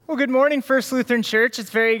Well, good morning, First Lutheran Church. It's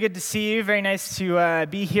very good to see you. Very nice to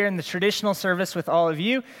be here in the traditional service with all of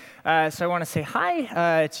you. So I want to say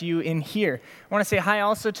hi to you in here. I want to say hi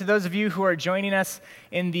also to those of you who are joining us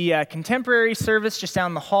in the contemporary service just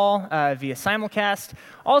down the hall via simulcast.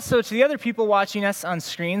 Also to the other people watching us on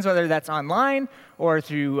screens, whether that's online or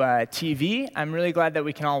through TV. I'm really glad that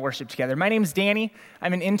we can all worship together. My name's Danny.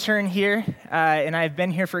 I'm an intern here, and I've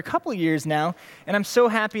been here for a couple years now, and I'm so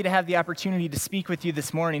happy to have the opportunity to speak with you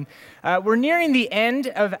this morning. We're nearing the end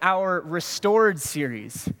of our Restored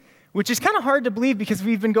series, which is kind of hard to believe because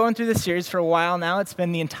we've been going through this series for a while now. It's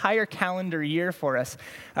been the entire calendar year for us.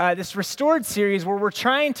 This Restored series where we're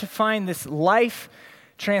trying to find this life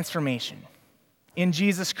transformation in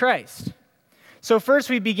Jesus Christ. So first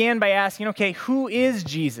we began by asking, okay, who is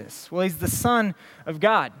Jesus? Well, he's the Son of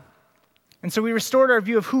God. And so we restored our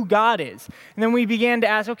view of who God is. And then we began to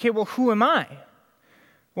ask, okay, well, who am I?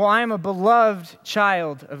 Well, I am a beloved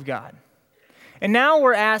child of God. And now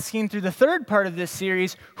we're asking through the third part of this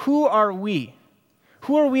series, who are we?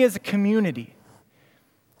 Who are we as a community?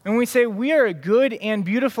 And we say we are a good and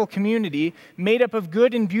beautiful community made up of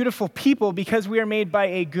good and beautiful people because we are made by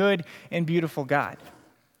a good and beautiful God.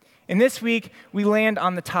 And this week, we land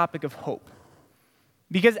on the topic of hope.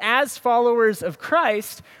 Because as followers of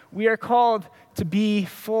Christ, we are called to be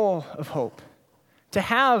full of hope, to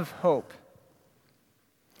have hope.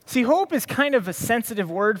 See, hope is kind of a sensitive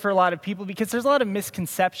word for a lot of people because there's a lot of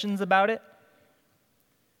misconceptions about it.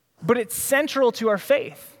 But it's central to our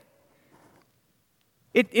faith.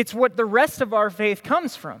 It's what the rest of our faith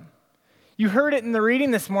comes from. You heard it in the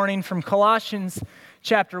reading this morning from Colossians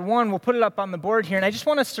chapter 1. We'll put it up on the board here. And I just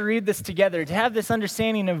want us to read this together, to have this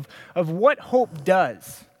understanding of what hope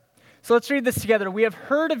does. So let's read this together. We have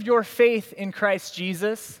heard of your faith in Christ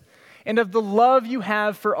Jesus and of the love you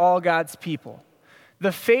have for all God's people.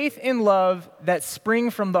 The faith and love that spring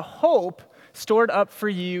from the hope stored up for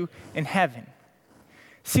you in heaven.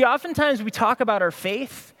 See, oftentimes we talk about our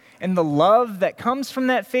faith and the love that comes from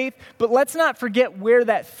that faith, but let's not forget where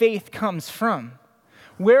that faith comes from,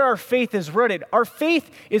 where our faith is rooted. Our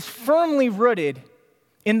faith is firmly rooted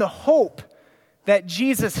in the hope that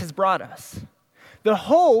Jesus has brought us, the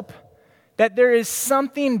hope that there is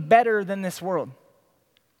something better than this world.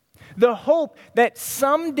 The hope that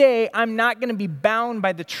someday I'm not going to be bound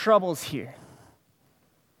by the troubles here.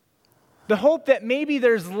 The hope that maybe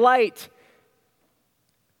there's light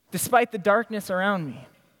despite the darkness around me.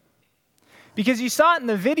 Because you saw it in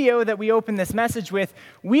the video that we opened this message with,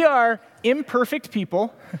 we are imperfect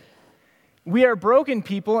people, we are broken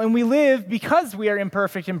people, and we live because we are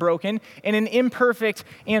imperfect and broken in an imperfect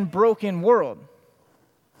and broken world.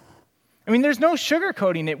 I mean, there's no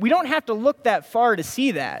sugarcoating it. We don't have to look that far to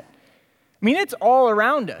see that. I mean, it's all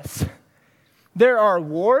around us. There are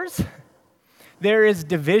wars, there is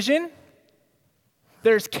division,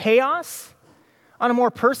 there's chaos. On a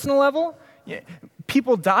more personal level,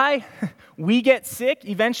 people die, we get sick,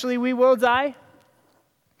 eventually we will die.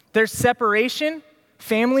 There's separation,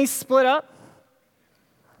 families split up,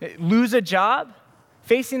 lose a job,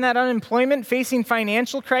 facing that unemployment, facing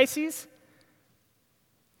financial crises.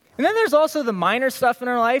 And then there's also the minor stuff in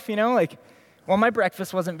our life, like, well, my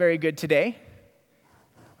breakfast wasn't very good today.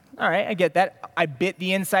 All right, I get that. I bit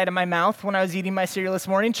the inside of my mouth when I was eating my cereal this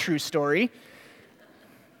morning. True story.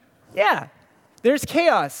 Yeah, there's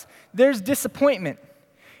chaos. There's disappointment.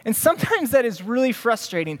 And sometimes that is really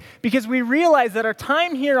frustrating because we realize that our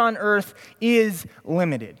time here on earth is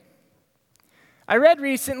limited. I read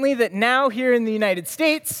recently that now here in the United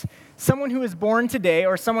States, someone who is born today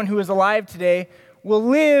or someone who is alive today will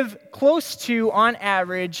live close to, on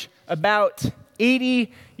average, about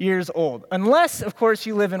 80 years old. Unless, of course,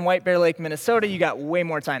 you live in White Bear Lake, Minnesota, you got way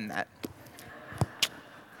more time than that.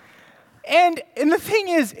 And the thing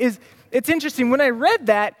is it's interesting. When I read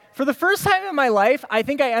that, for the first time in my life, I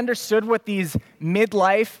think I understood what these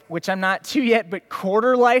midlife, which I'm not to yet, but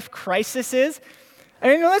quarter life crisis is.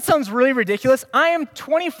 I know that sounds really ridiculous. I am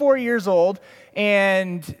 24 years old,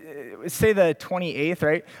 and say the 28th,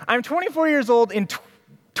 right? I'm 24 years old in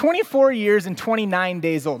 24 years and 29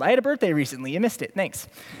 days old. I had a birthday recently. You missed it. Thanks.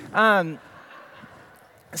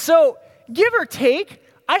 So give or take,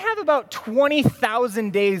 I have about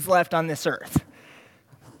 20,000 days left on this earth.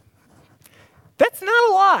 That's not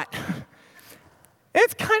a lot.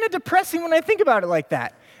 It's kind of depressing when I think about it like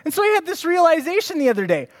that. And so I had this realization the other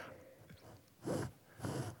day.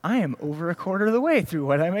 I am over a quarter of the way through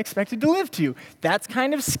what I'm expected to live to. That's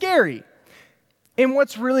kind of scary. And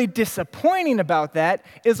what's really disappointing about that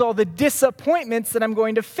is all the disappointments that I'm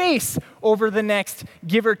going to face over the next,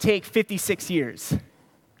 give or take, 56 years.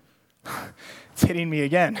 It's hitting me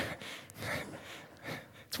again.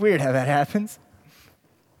 It's weird how that happens.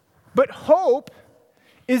 But hope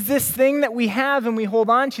is this thing that we have and we hold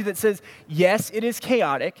on to that says, yes, it is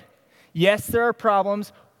chaotic. Yes, there are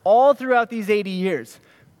problems all throughout these 80 years.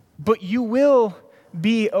 But you will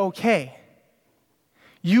be okay.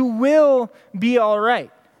 You will be all right.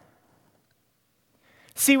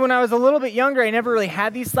 See, when I was a little bit younger, I never really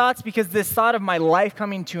had these thoughts because this thought of my life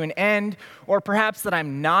coming to an end, or perhaps that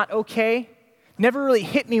I'm not okay, never really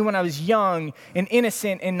hit me when I was young and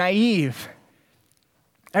innocent and naive.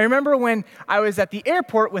 I remember when I was at the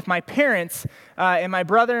airport with my parents and my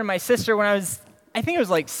brother and my sister when I think it was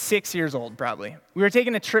like 6 years old probably. We were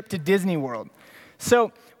taking a trip to Disney World.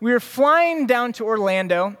 So we were flying down to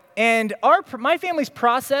Orlando, and my family's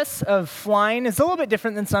process of flying is a little bit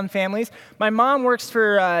different than some families. My mom works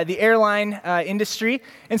for the airline industry,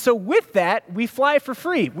 and so with that, we fly for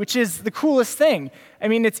free, which is the coolest thing. I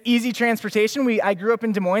mean, it's easy transportation. I grew up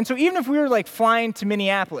in Des Moines, so even if we were like flying to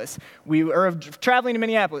Minneapolis, or traveling to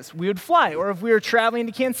Minneapolis, we would fly. Or if we were traveling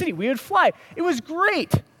to Kansas City, we would fly. It was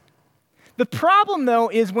great. The problem, though,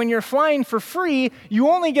 is when you're flying for free, you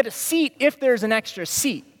only get a seat if there's an extra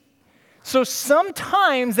seat. So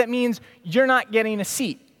sometimes that means you're not getting a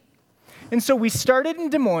seat. And so we started in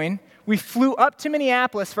Des Moines. We flew up to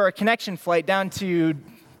Minneapolis for our connection flight down to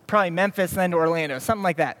probably Memphis and then to Orlando, something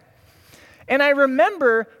like that. And I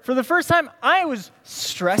remember for the first time, I was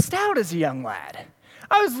stressed out as a young lad.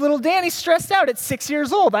 I was little Danny stressed out at 6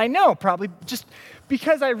 years old. I know, probably just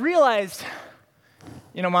because I realized,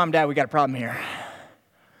 Mom, Dad, we got a problem here.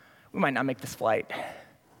 We might not make this flight.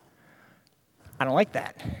 I don't like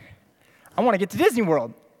that. I want to get to Disney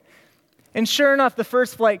World. And sure enough, the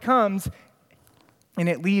first flight comes, and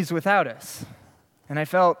it leaves without us. And I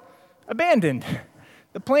felt abandoned.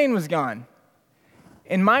 The plane was gone.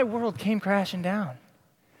 And my world came crashing down.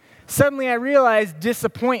 Suddenly, I realized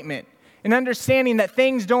disappointment and understanding that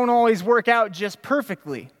things don't always work out just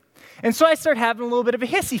perfectly. And so I started having a little bit of a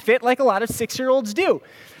hissy fit like a lot of 6-year-olds do.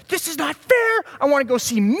 This is not fair. I want to go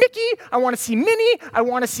see Mickey. I want to see Minnie. I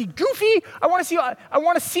want to see Goofy. I want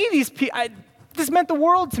to see these people. This meant the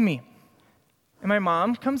world to me. And my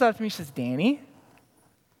mom comes up to me and says, Danny,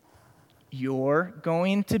 you're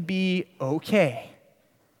going to be okay.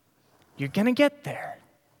 You're going to get there.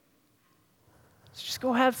 So just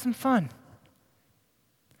go have some fun.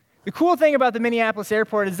 The cool thing about the Minneapolis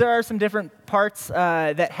airport is there are some different parts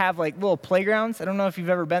that have like little playgrounds. I don't know if you've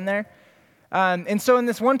ever been there. And so in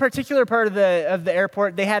this one particular part of the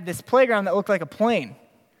airport, they had this playground that looked like a plane.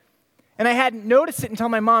 And I hadn't noticed it until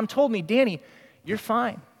my mom told me, Danny, you're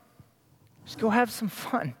fine. Just go have some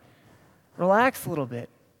fun. Relax a little bit.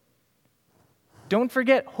 Don't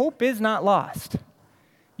forget, hope is not lost.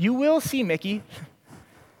 You will see Mickey.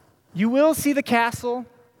 You will see the castle.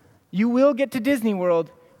 You will get to Disney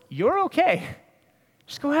World. You're okay.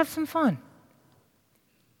 Just go have some fun.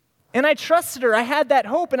 And I trusted her. I had that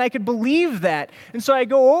hope, and I could believe that. And so I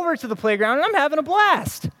go over to the playground, and I'm having a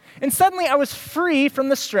blast. And suddenly I was free from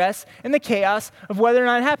the stress and the chaos of whether or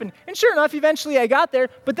not it happened. And sure enough, eventually I got there,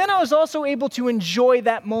 but then I was also able to enjoy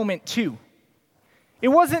that moment too. It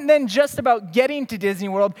wasn't then just about getting to Disney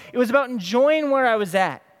World. It was about enjoying where I was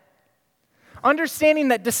at. Understanding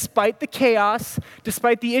that despite the chaos,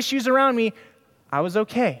 despite the issues around me, I was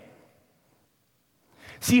okay.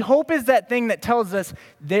 See, hope is that thing that tells us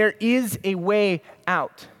there is a way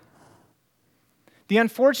out. The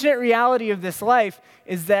unfortunate reality of this life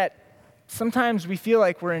is that sometimes we feel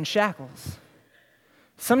like we're in shackles.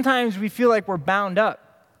 Sometimes we feel like we're bound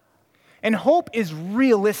up. And hope is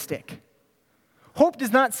realistic. Hope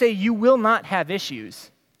does not say you will not have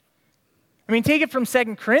issues. I mean, take it from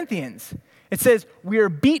 2 Corinthians. It says, we are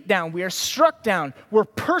beat down, we are struck down, we're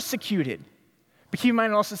persecuted. But keep in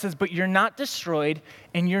mind, it also says, but you're not destroyed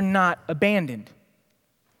and you're not abandoned.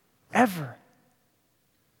 Ever.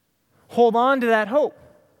 Hold on to that hope.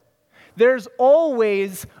 There's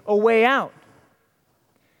always a way out.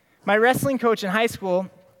 My wrestling coach in high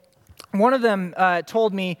school, one of them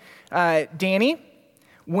told me, Danny,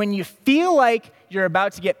 when you feel like you're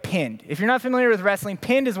about to get pinned. If you're not familiar with wrestling,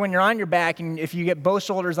 pinned is when you're on your back and if you get both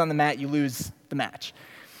shoulders on the mat, you lose the match.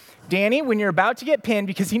 Danny, when you're about to get pinned,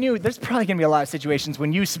 because he knew there's probably going to be a lot of situations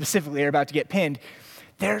when you specifically are about to get pinned,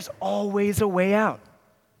 there's always a way out.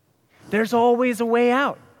 There's always a way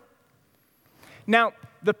out. Now,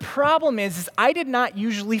 the problem is I did not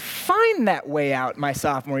usually find that way out my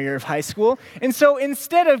sophomore year of high school. And so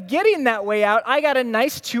instead of getting that way out, I got a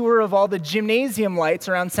nice tour of all the gymnasium lights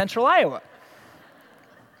around central Iowa.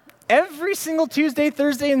 Every single Tuesday,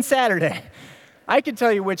 Thursday, and Saturday. I could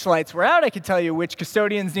tell you which lights were out. I could tell you which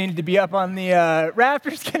custodians needed to be up on the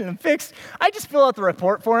rafters, getting them fixed. I just fill out the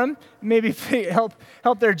report for them, maybe help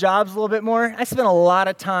their jobs a little bit more. I spent a lot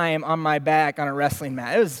of time on my back on a wrestling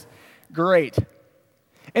mat. It was great.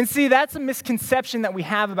 And see, that's a misconception that we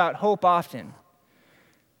have about hope often.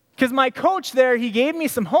 Because my coach there, he gave me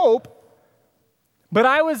some hope, but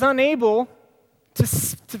I was unable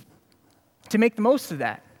to make the most of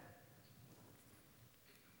that.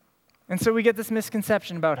 And so we get this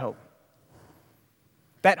misconception about hope.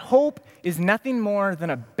 That hope is nothing more than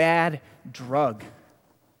a bad drug.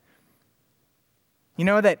 You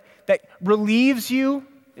know, that relieves you,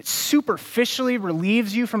 it superficially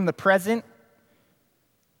relieves you from the present,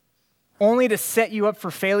 only to set you up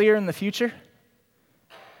for failure in the future.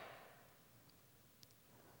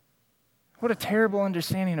 What a terrible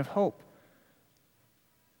understanding of hope.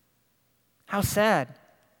 How sad.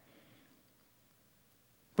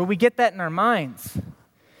 But we get that in our minds.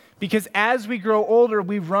 Because as we grow older,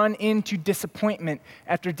 we run into disappointment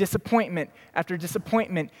after disappointment after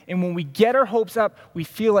disappointment. And when we get our hopes up, we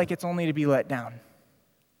feel like it's only to be let down.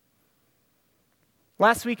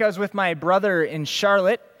 Last week, I was with my brother in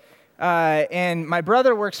Charlotte. And my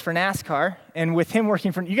brother works for NASCAR. And with him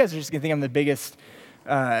working for, you guys are just going to think I'm the biggest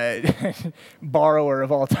borrower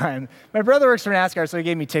of all time. My brother works for NASCAR, so he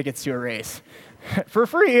gave me tickets to a race. For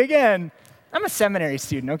free, again. I'm a seminary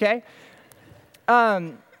student, okay?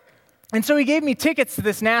 And so he gave me tickets to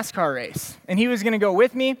this NASCAR race. And he was going to go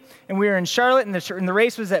with me. And we were in Charlotte, and the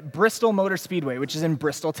race was at Bristol Motor Speedway, which is in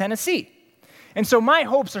Bristol, Tennessee. And so my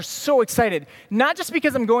hopes are so excited, not just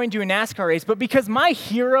because I'm going to a NASCAR race, but because my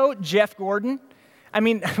hero, Jeff Gordon, I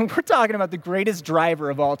mean, we're talking about the greatest driver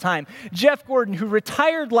of all time. Jeff Gordon, who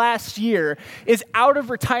retired last year, is out of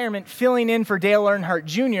retirement filling in for Dale Earnhardt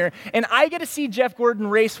Jr., and I get to see Jeff Gordon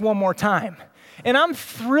race one more time. And I'm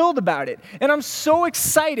thrilled about it, and I'm so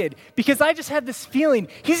excited because I just have this feeling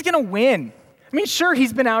he's going to win. I mean, sure,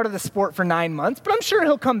 he's been out of the sport for 9 months, but I'm sure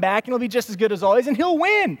he'll come back and he'll be just as good as always, and he'll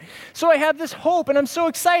win. So I have this hope, and I'm so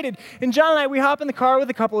excited. And John and I, we hop in the car with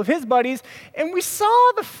a couple of his buddies, and we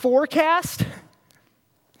saw the forecast.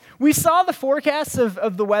 We saw the forecast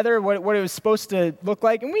of the weather, what it was supposed to look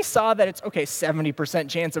like, and we saw that it's, 70%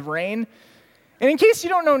 chance of rain. And in case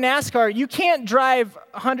you don't know NASCAR, you can't drive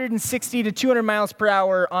 160 to 200 miles per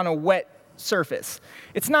hour on a wet surface.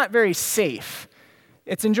 It's not very safe.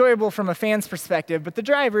 It's enjoyable from a fan's perspective, but the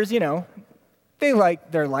drivers, they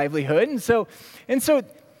like their livelihood. And so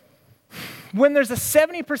when there's a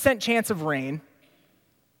 70% chance of rain,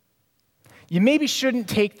 you maybe shouldn't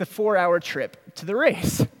take the 4-hour trip to the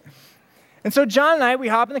race. And so John and I, we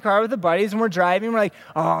hop in the car with the buddies, and we're driving. We're like,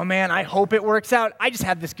 oh, man, I hope it works out. I just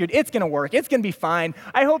have this good. It's going to work. It's going to be fine.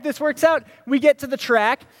 I hope this works out. We get to the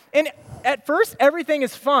track, and at first, everything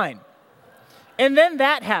is fine. And then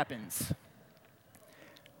that happens.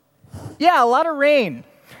 Yeah, a lot of rain.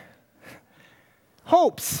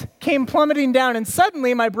 Hopes came plummeting down, and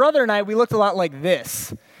suddenly my brother and I, we looked a lot like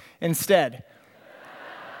this instead.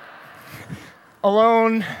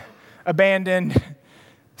 Alone, abandoned.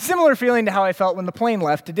 Similar feeling to how I felt when the plane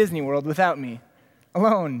left to Disney World without me.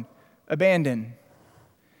 Alone, abandoned.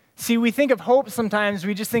 See, we think of hope sometimes,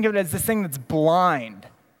 we just think of it as this thing that's blind.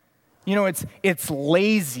 It's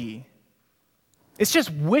lazy. It's just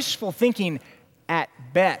wishful thinking at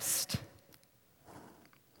best.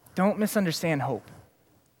 Don't misunderstand hope.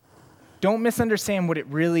 Don't misunderstand what it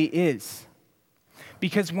really is.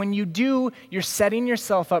 Because when you do, you're setting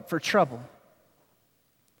yourself up for trouble.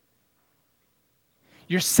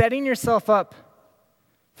 You're setting yourself up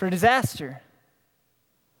for disaster.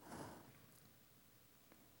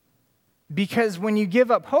 Because when you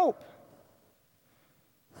give up hope,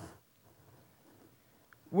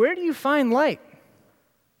 where do you find light?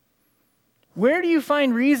 Where do you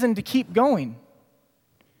find reason to keep going?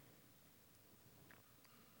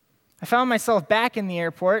 I found myself back in the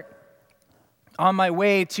airport on my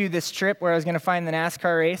way to this trip where I was going to find the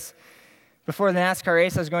NASCAR race. Before the NASCAR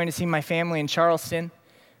race, I was going to see my family in Charleston,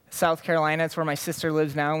 South Carolina. That's where my sister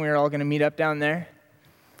lives now, and we were all going to meet up down there.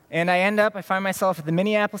 And I find myself at the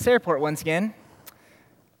Minneapolis airport once again,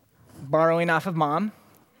 borrowing off of Mom.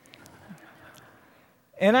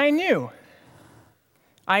 And I knew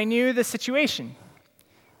the situation.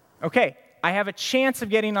 Okay, I have a chance of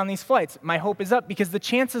getting on these flights. My hope is up because the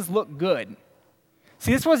chances look good.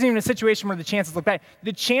 See, this wasn't even a situation where the chances look bad.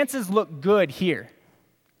 The chances look good here.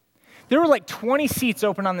 There were like 20 seats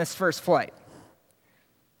open on this first flight.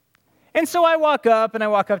 And so I walk up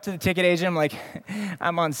to the ticket agent. I'm like,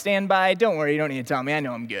 I'm on standby. Don't worry, you don't need to tell me. I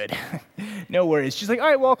know I'm good. No worries. She's like, all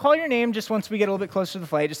right, well, I'll call your name just once we get a little bit closer to the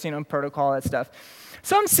flight, just, protocol, that stuff.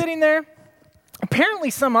 So I'm sitting there. Apparently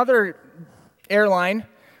some other airline,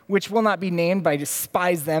 which will not be named, but I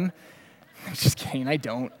despise them. I'm just kidding, I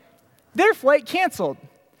don't. Their flight canceled.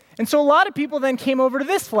 And so a lot of people then came over to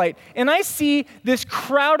this flight, and I see this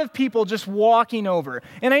crowd of people just walking over.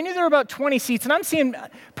 And I knew there were about 20 seats, and I'm seeing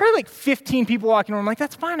probably like 15 people walking over. I'm like,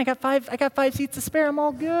 that's fine, I got five seats to spare, I'm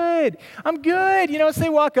all good. I'm good. So they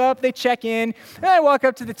walk up, they check in, and I walk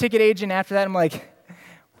up to the ticket agent after that, I'm like,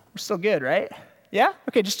 we're still good, right? Yeah?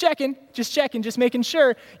 Okay, just checking, just making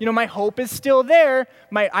sure. My hope is still there.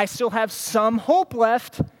 I still have some hope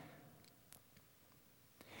left.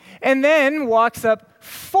 And then walks up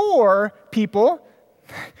 4 people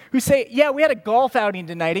who say, yeah, we had a golf outing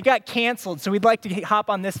tonight. It got canceled, so we'd like to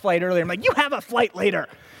hop on this flight earlier. I'm like, you have a flight later.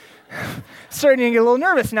 Starting to get a little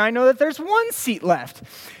nervous. Now I know that there's 1 seat left.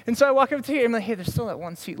 And so I walk up to you, I'm like, hey, there's still that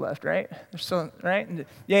 1 seat left, right? There's still, right? And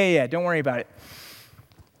yeah, don't worry about it.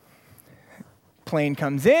 Plane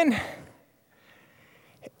comes in.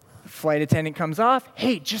 Flight attendant comes off.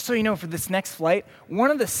 Hey, just so you know, for this next flight, one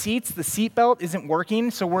of the seats, the seat belt isn't working,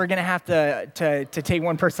 so we're going to have to take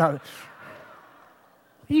one person out. Are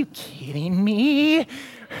you kidding me?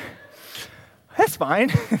 That's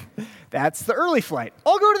fine. That's the early flight.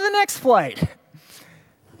 I'll go to the next flight.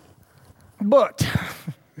 Booked.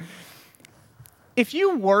 If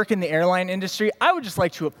you work in the airline industry, I would just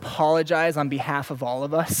like to apologize on behalf of all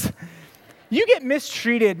of us. You get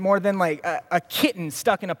mistreated more than like a kitten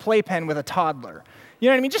stuck in a playpen with a toddler. You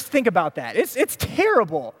know what I mean? Just think about that. It's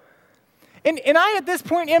terrible. And I, at this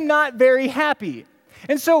point, am not very happy.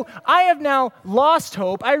 And so I have now lost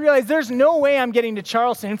hope. I realize there's no way I'm getting to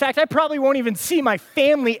Charleston. In fact, I probably won't even see my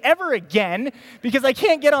family ever again because I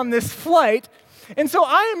can't get on this flight. And so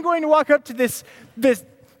I am going to walk up to this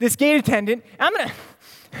gate attendant. I'm going to...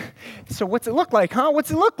 So what's it look like, huh? What's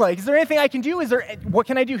it look like? Is there anything I can do? What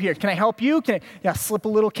can I do here? Can I help you? Can I slip a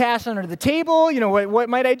little cash under the table? What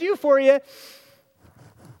might I do for you?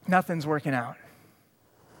 Nothing's working out.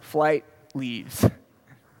 Flight leaves.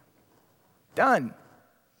 Done.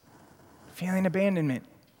 Feeling abandonment.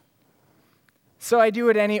 So I do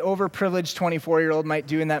what any overprivileged 24-year-old might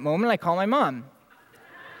do in that moment. I call my mom.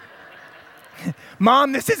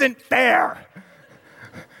 Mom, this isn't fair.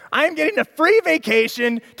 I'm getting a free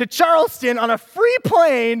vacation to Charleston on a free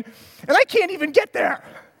plane, and I can't even get there.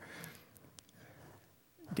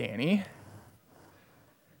 Danny,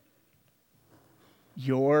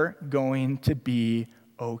 you're going to be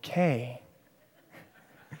okay.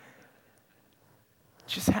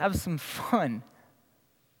 Just have some fun.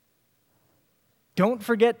 Don't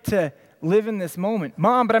forget to live in this moment.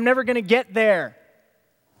 Mom, but I'm never going to get there.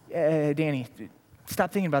 Danny,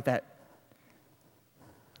 stop thinking about that.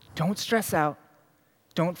 Don't stress out.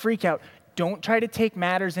 Don't freak out. Don't try to take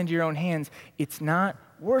matters into your own hands. It's not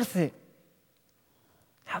worth it.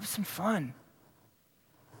 Have some fun.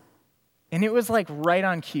 And it was like right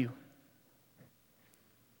on cue.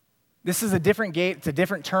 This is a different gate. It's a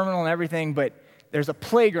different terminal and everything, but there's a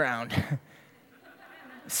playground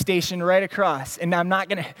stationed right across. And I'm not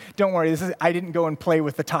going to, don't worry, I didn't go and play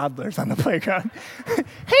with the toddlers on the playground.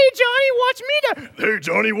 Hey, Johnny, watch me. Hey,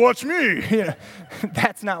 Johnny, watch me.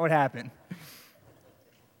 That's not what happened.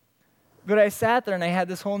 But I sat there and I had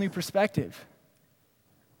this whole new perspective.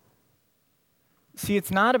 See,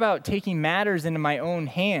 it's not about taking matters into my own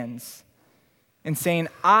hands and saying,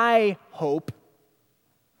 I hope,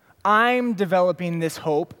 I'm developing this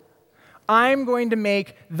hope, I'm going to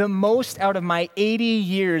make the most out of my 80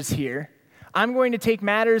 years here. I'm going to take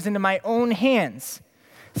matters into my own hands.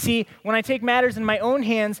 See, when I take matters in my own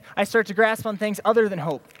hands, I start to grasp on things other than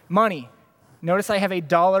hope. Money. Notice I have a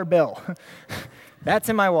dollar bill. That's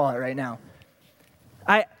in my wallet right now.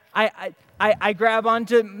 I grab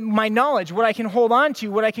onto my knowledge, what I can hold on to,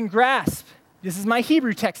 what I can grasp. This is my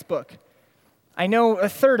Hebrew textbook. I know a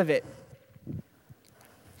third of it.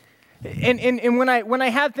 And when I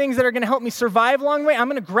have things that are going to help me survive along the way, I'm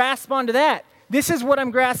going to grasp onto that. This is what I'm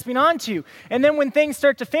grasping onto. And then when things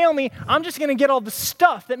start to fail me, I'm just going to get all the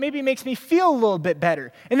stuff that maybe makes me feel a little bit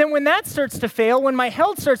better. And then when that starts to fail, when my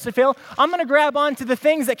health starts to fail, I'm going to grab onto the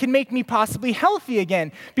things that can make me possibly healthy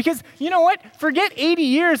again. Because you know what? Forget 80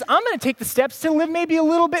 years. I'm going to take the steps to live maybe a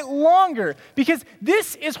little bit longer. Because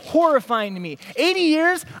this is horrifying to me. 80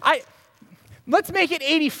 years, let's make it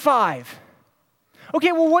 85.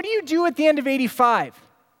 Okay, well, what do you do at the end of 85?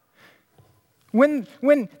 When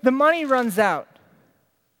the money runs out,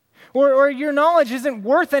 or your knowledge isn't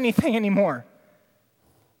worth anything anymore,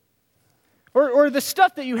 or the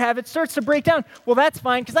stuff that you have, it starts to break down. Well, that's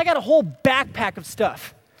fine, because I got a whole backpack of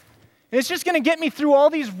stuff. And it's just going to get me through all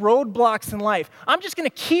these roadblocks in life. I'm just going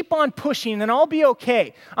to keep on pushing and I'll be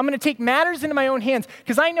okay. I'm going to take matters into my own hands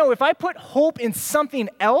because I know if I put hope in something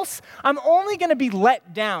else, I'm only going to be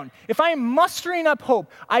let down. If I am mustering up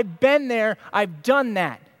hope, I've been there, I've done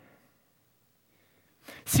that.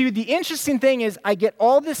 See, the interesting thing is I get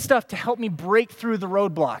all this stuff to help me break through the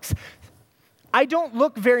roadblocks. I don't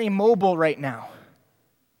look very mobile right now.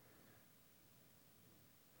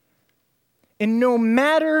 And no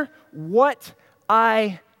matter what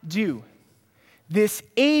I do, this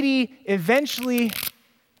 80 eventually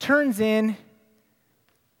turns in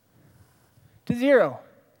to 0.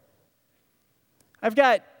 I've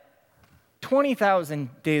got 20,000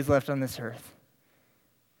 days left on this earth.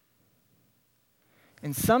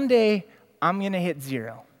 And someday I'm going to hit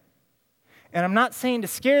 0. And I'm not saying to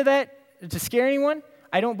scare anyone.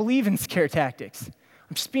 I don't believe in scare tactics.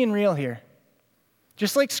 I'm just being real here.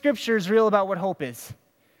 Just like Scripture is real about what hope is.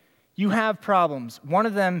 You have problems. One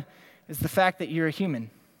of them is the fact that you're a human.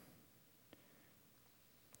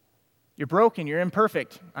 You're broken. You're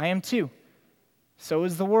imperfect. I am too. So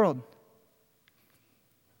is the world.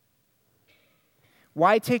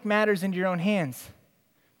 Why take matters into your own hands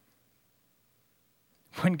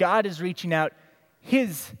when God is reaching out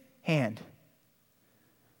His hand?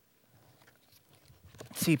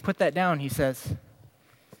 See, put that down, he says.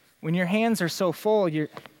 When your hands are so full, you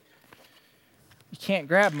can't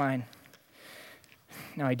grab mine.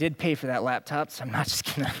 Now, I did pay for that laptop, so I'm not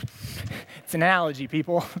just going to... It's an analogy,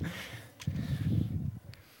 people.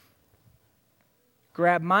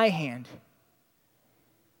 Grab my hand.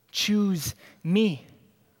 Choose me.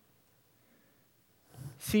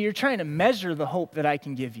 See, you're trying to measure the hope that I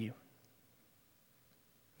can give you,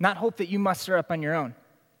 not hope that you muster up on your own.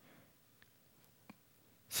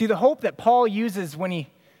 See, the hope that Paul uses when he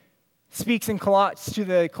speaks to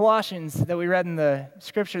the Colossians that we read in the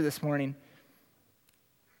scripture this morning,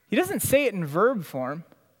 he doesn't say it in verb form.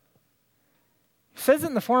 He says it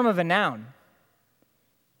in the form of a noun.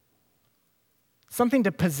 Something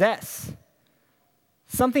to possess.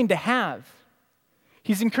 Something to have.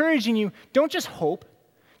 He's encouraging you, don't just hope.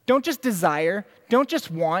 Don't just desire. Don't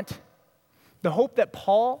just want. The hope that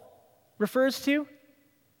Paul refers to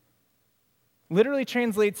literally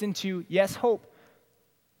translates into, yes, hope.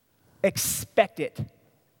 Expect it.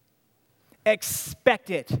 Expect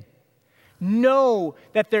it. Know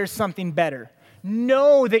that there's something better.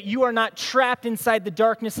 Know that you are not trapped inside the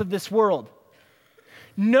darkness of this world.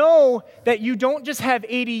 Know that you don't just have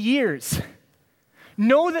 80 years.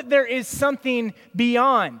 Know that there is something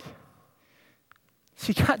beyond.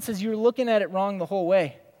 See, God says you're looking at it wrong the whole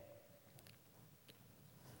way.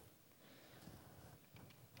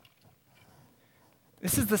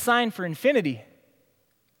 This is the sign for infinity.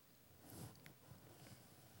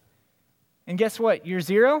 And guess what? You're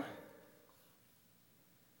 0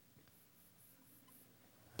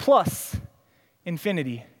 plus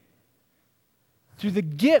infinity. Through the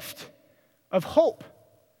gift of hope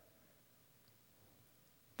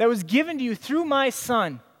that was given to you through my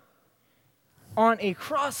Son on a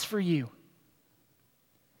cross for you.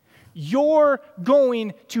 You're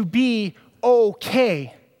going to be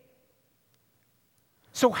okay.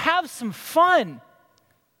 So have some fun.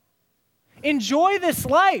 Enjoy this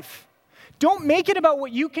life. Don't make it about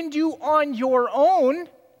what you can do on your own.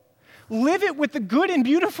 Live it with the good and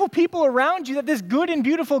beautiful people around you that this good and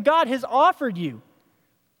beautiful God has offered you.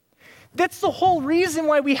 That's the whole reason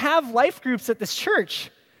why we have life groups at this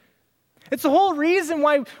church. It's the whole reason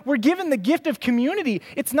why we're given the gift of community.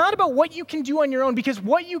 It's not about what you can do on your own, because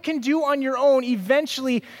what you can do on your own,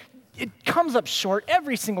 eventually, it comes up short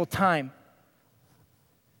every single time.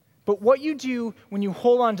 But what you do when you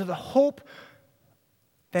hold on to the hope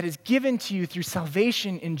that is given to you through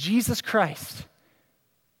salvation in Jesus Christ,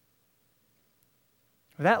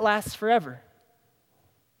 that lasts forever.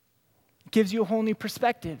 It gives you a whole new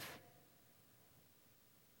perspective.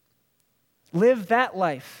 Live that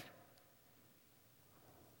life.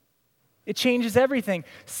 It changes everything.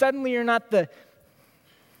 Suddenly you're not the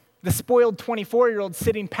spoiled 24-year-old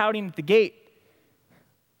sitting pouting at the gate.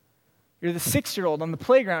 You're the 6-year-old on the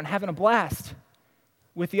playground having a blast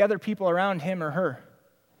with the other people around him or her.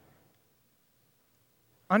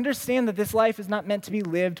 Understand that this life is not meant to be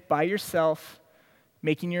lived by yourself,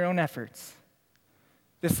 making your own efforts.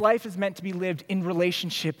 This life is meant to be lived in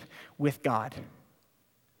relationship with God.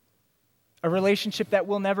 A relationship that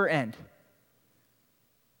will never end.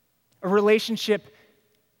 A relationship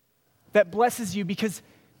that blesses you because,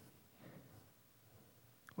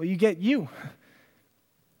 well, you get you.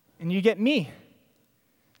 And you get me.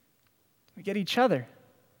 We get each other.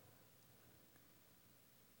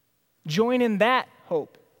 Join in that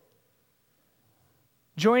hope.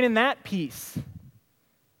 Join in that peace.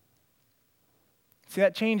 See,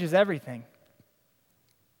 that changes everything.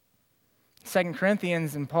 2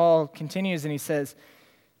 Corinthians, and Paul continues and he says,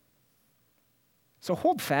 so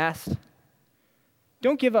hold fast.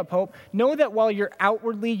 Don't give up hope. Know that while you're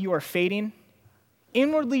outwardly you are fading,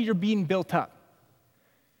 inwardly you're being built up.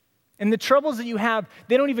 And the troubles that you have,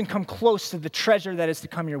 they don't even come close to the treasure that is to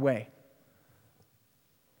come your way.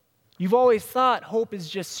 You've always thought hope is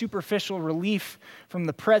just superficial relief from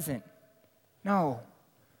the present. No.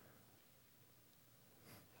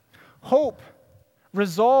 Hope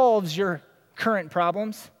resolves your current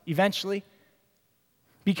problems eventually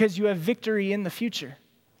because you have victory in the future.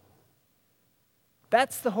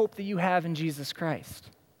 That's the hope that you have in Jesus Christ.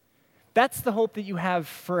 That's the hope that you have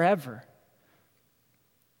forever.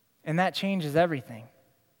 And that changes everything.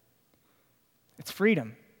 It's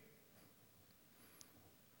freedom.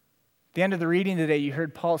 At the end of the reading today, you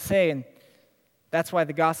heard Paul say, and that's why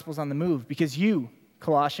the gospel's on the move, because you,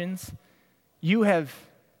 Colossians, you have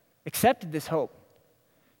accepted this hope.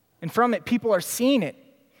 And from it, people are seeing it,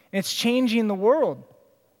 and it's changing the world.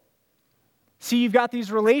 See, you've got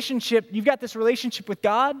this relationship with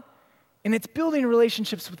God, and it's building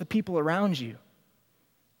relationships with the people around you.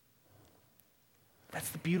 That's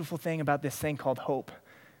the beautiful thing about this thing called hope.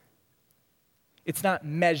 It's not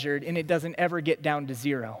measured, and it doesn't ever get down to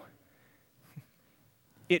zero.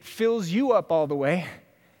 It fills you up all the way,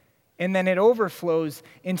 and then it overflows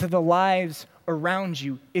into the lives around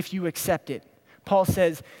you if you accept it. Paul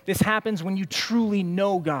says this happens when you truly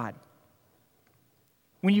know God,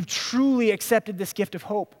 when you've truly accepted this gift of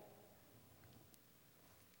hope.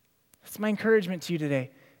 That's my encouragement to you today.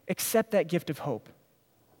 Accept that gift of hope.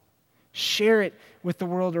 Share it with the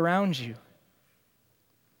world around you.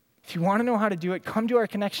 If you want to know how to do it, come to our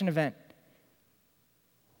Connection event.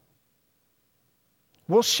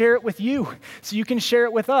 We'll share it with you so you can share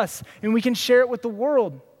it with us, and we can share it with the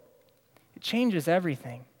world. It changes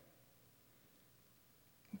everything.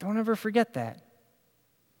 Don't ever forget that.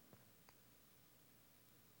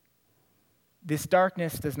 This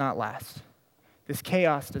darkness does not last. This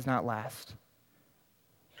chaos does not last.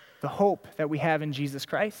 The hope that we have in Jesus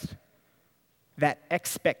Christ, that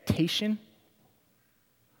expectation,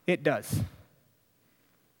 it does.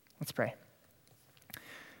 Let's pray.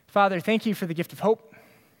 Father, thank you for the gift of hope.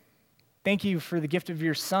 Thank you for the gift of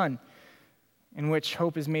your Son, in which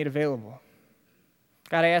hope is made available.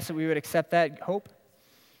 God, I ask that we would accept that hope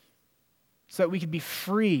so that we could be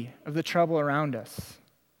free of the trouble around us.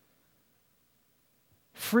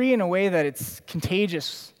 Free in a way that it's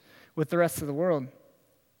contagious with the rest of the world.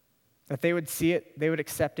 That they would see it, they would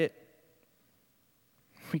accept it.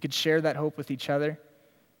 We could share that hope with each other,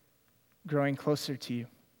 growing closer to you.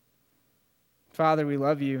 Father, we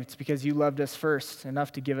love you. It's because you loved us first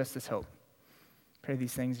enough to give us this hope. Pray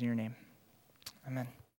these things in your name. Amen.